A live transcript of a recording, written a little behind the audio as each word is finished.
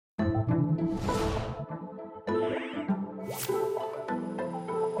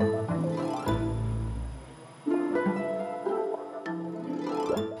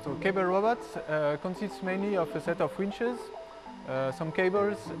cable robot consists mainly of a set of winches, some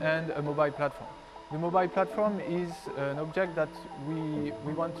cables and a mobile platform. The mobile platform is an object that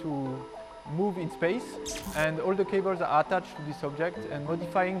we want to move in space, and all the cables are attached to this object, and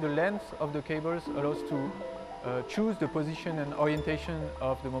modifying the length of the cables allows to choose the position and orientation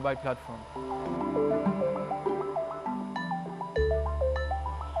of the mobile platform.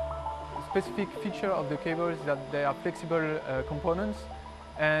 Specific feature of the cables is that they are flexible components,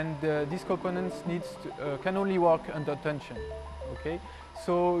 and these components can only work under tension. Okay,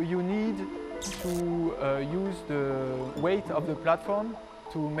 so you need to use the weight of the platform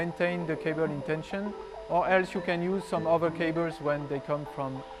to maintain the cable in tension, or else you can use some other cables when they come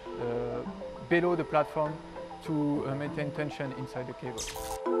from below the platform to maintain tension inside the cable.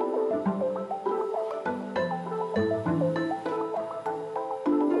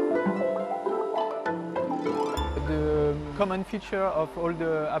 The common feature of all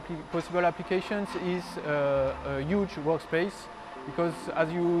the possible applications is a huge workspace, because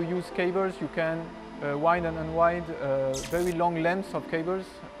as you use cables, you can wind and unwind very long lengths of cables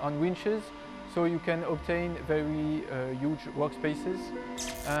on winches, so you can obtain very huge workspaces.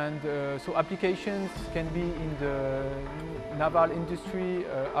 And so applications can be in the naval industry,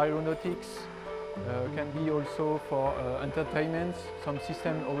 aeronautics, can be also for entertainment. Some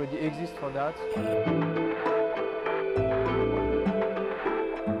systems already exist for that.